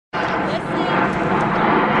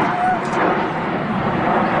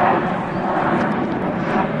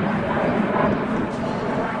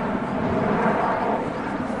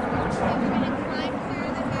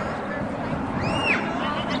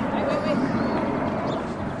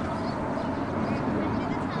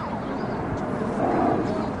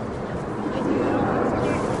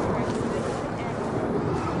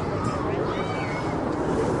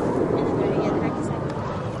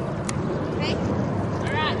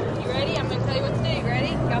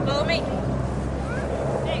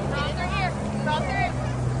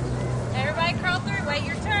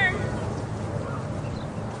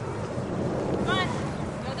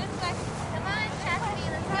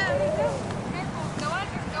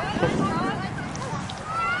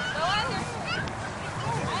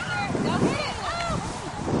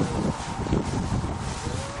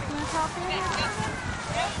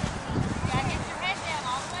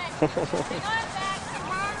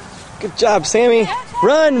Good job, Sammy.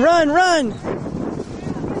 Run, run, run.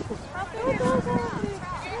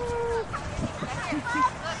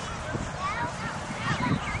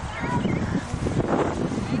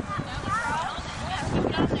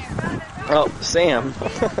 Oh, Sam.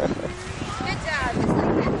 Good job.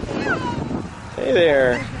 Hey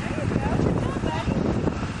there.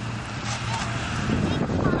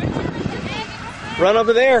 Run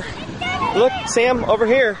over there. Look, Sam, over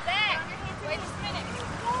here. Wait just a minute.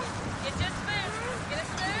 Get your spoon. Get a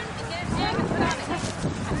spoon and get an egg and put on it.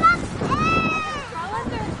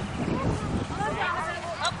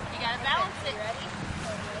 Oh, you gotta balance it.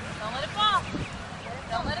 Don't let it fall.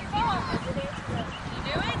 Don't let it fall. You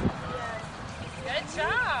do it? Good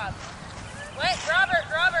job. Wait, Robert.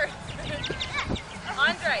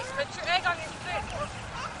 Andre, put your egg on your spoon.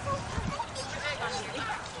 Put your egg on your.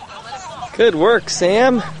 Don't let it fall. Good work,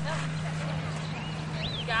 Sam. You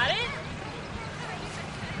got it?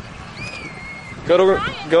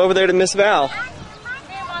 Go over there to Miss Val.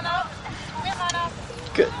 Come on up.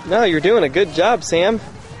 Good. No, you're doing a good job, Sam.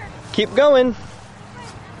 Keep going.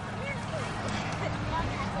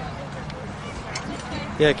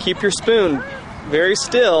 Yeah, keep your spoon very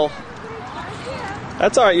still.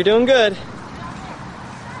 That's all right. You're doing good.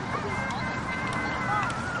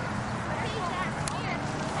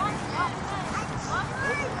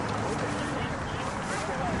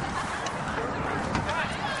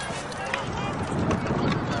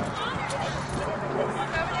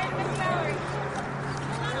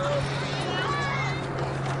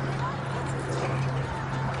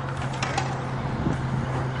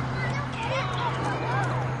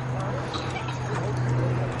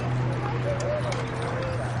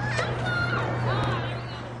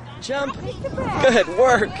 Jump. Good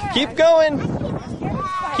work. Keep going.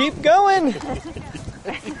 Keep going.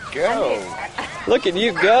 Go. Look at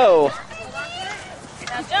you go.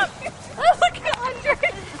 Now jump. Oh, look at Andre.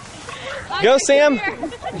 Go, Sam.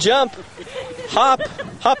 Jump. Hop.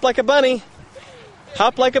 Hop like a bunny.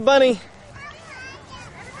 Hop like a bunny.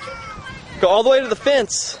 Go all the way to the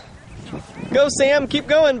fence. Go, Sam. Keep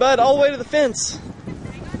going, bud. All the way to the fence.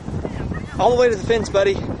 All the way to the fence,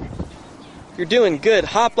 buddy. You're doing good.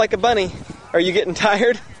 Hop like a bunny. Are you getting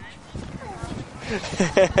tired?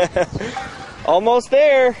 Almost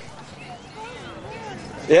there.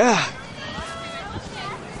 Yeah.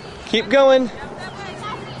 Keep going.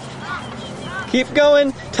 Keep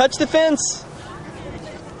going. Touch the fence.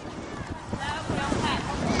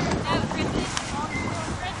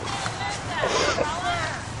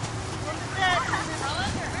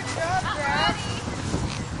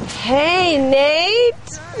 Hey, Nate.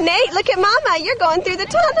 Nate, look at Mama. You're going through the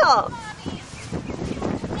tunnel.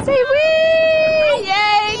 Say wee!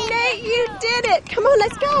 Yay, Nate, you did it. Come on,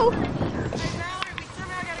 let's go.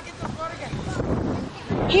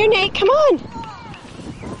 Here, Nate, come on.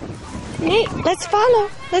 Nate, let's follow.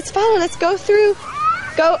 Let's follow. Let's go through.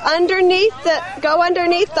 Go underneath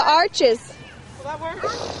the arches.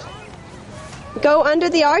 Go under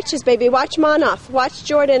the arches, baby. Watch Monoff. Watch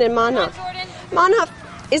Jordan and Monoff. Monoff,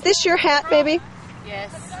 is this your hat, baby? Yes.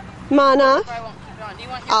 Monoff. I won't keep going. Do you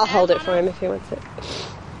want your I'll hat, hold it for Mama? him if he wants it.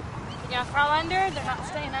 Can y'all crawl under? They're not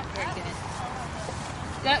staying up very good.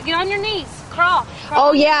 Get on your knees. Crawl. Crawl Oh,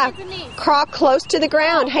 on your yeah. hands and knees. Crawl close to the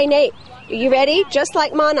ground. Hey, Nate, are you ready? Just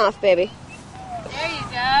like Monoff, baby. There you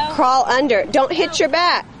go. Crawl under. Don't hit your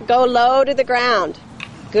back. Go low to the ground.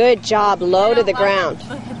 Good job. Low to the ground.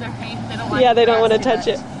 Look at their hands. They don't like Yeah, they don't grass want to too touch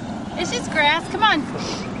it. much. It's just grass. Come on.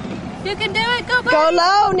 You can do it. Go, buddy. Go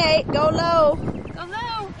low, Nate. Go low. Go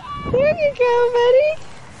low. There you go, buddy.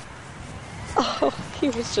 Oh, he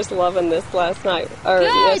was just loving this last night. Or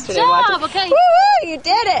Good yesterday job. watching. Okay. Woo-hoo, you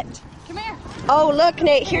did it. Come here. Oh, look,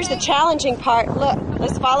 Nate, here's the challenging part. Look,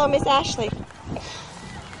 let's follow Miss Ashley.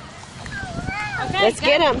 Okay. Let's go.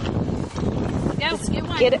 get him. Go.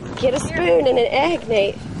 Get one. Get a spoon and an egg,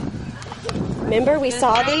 Nate. Remember, we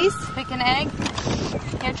saw these? Pick an egg.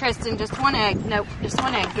 Here, Tristan, just one egg. Nope, just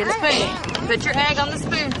one egg. Get a spoon. Put your egg on the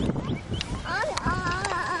spoon.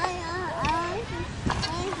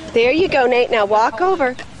 There you go, Nate. Now walk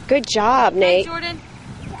over. Good job, Nate. Hey, Jordan.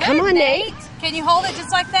 Come Good, on, Nate. Can you hold it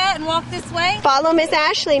just like that and walk this way? Follow Miss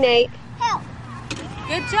Ashley, Nate.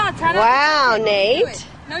 Good job. Try not Wow, to do Nate. it.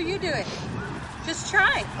 No, you do it. Just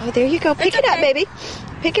try. Oh, there you go. Pick it up, okay. baby.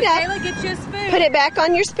 Pick it up. Kayla, get you a spoon. Put it back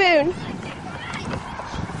on your spoon.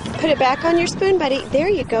 Put it back on your spoon, buddy. There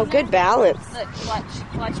you go. Good balance. Look,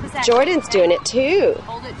 watch Miss Ashley. Jordan's doing it too.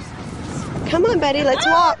 Hold it. Come on, buddy. Let's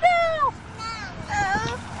walk. No.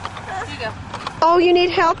 Here you go. Oh, you need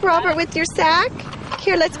help, Robert, with your sack?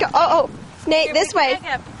 Here, let's go. Oh, Nate, Here, this pick your way. egg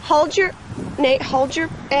up. Hold your, Nate, hold your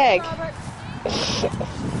egg.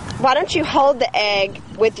 Why don't you hold the egg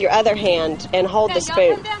with your other hand and hold the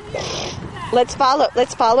spoon? Let's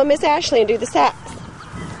follow Miss Ashley and do the sacks.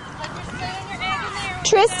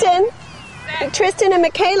 Tristan and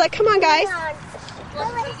Michaela, come on, guys.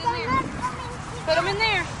 Put them in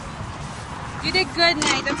there. You did good,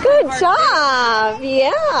 Nate. That's Good hard job.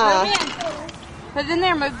 Yeah. Put it in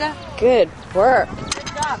there, Mugda. Good work. Good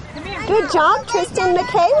job. Come here. Good job, Tristan,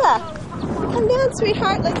 Michaela. Come down,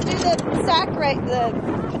 sweetheart. Let's do the sack the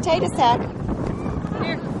potato sack.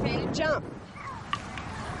 Here. Jump.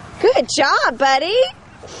 Good job, buddy.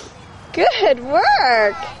 Good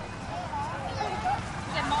work.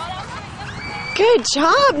 Good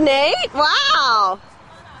job, Nate. Wow.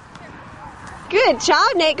 Good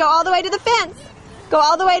job, Nate. Go all the way to the fence. Go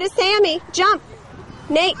all the way to Sammy. Jump.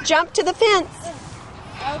 Nate, jump to the fence.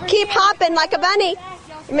 Keep hopping like a bunny.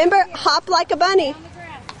 Remember, hop like a bunny.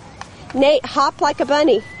 Nate, hop like a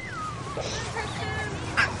bunny.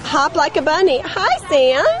 Hop like a bunny. Hi,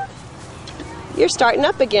 Sam. You're starting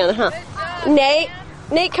up again, huh? Nate,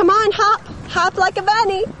 come on, hop. Hop like a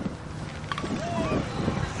bunny.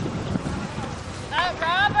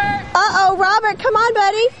 Robert. Uh-oh, Robert, come on,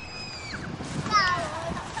 buddy.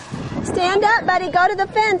 Stand up, buddy. Go to the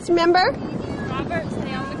fence, remember? Robert,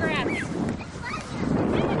 stay on the grass.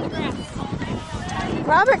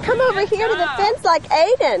 Robert, come over here to the fence like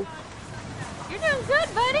Aiden. You're doing good,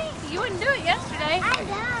 buddy. You wouldn't do it yesterday. I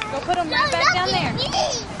know. Go put them right back down there.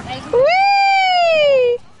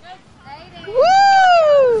 Whee!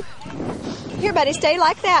 Woo! Here, buddy, stay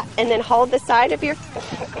like that. And then hold the side of your...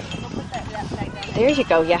 There you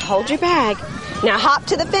go. Yeah, hold your bag. Now hop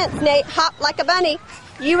to the fence, Nate. Hop like a bunny.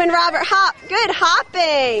 You and Robert hop. Good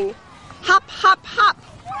hopping. Hop, hop, hop.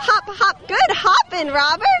 Hop, hop. Good hopping,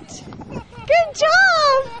 Robert. Good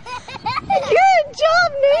job. Good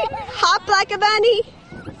job, Nate. Hop like a bunny.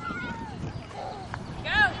 Go,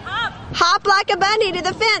 hop. Hop like a bunny to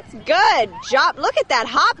the fence. Good job. Look at that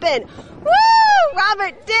hopping. Woo!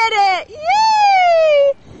 Robert did it.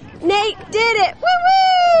 Yay! Nate did it.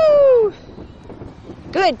 Woo-woo!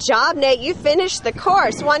 Good job, Nate. You finished the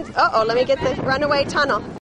course. Uh-oh, let me get the runaway tunnel.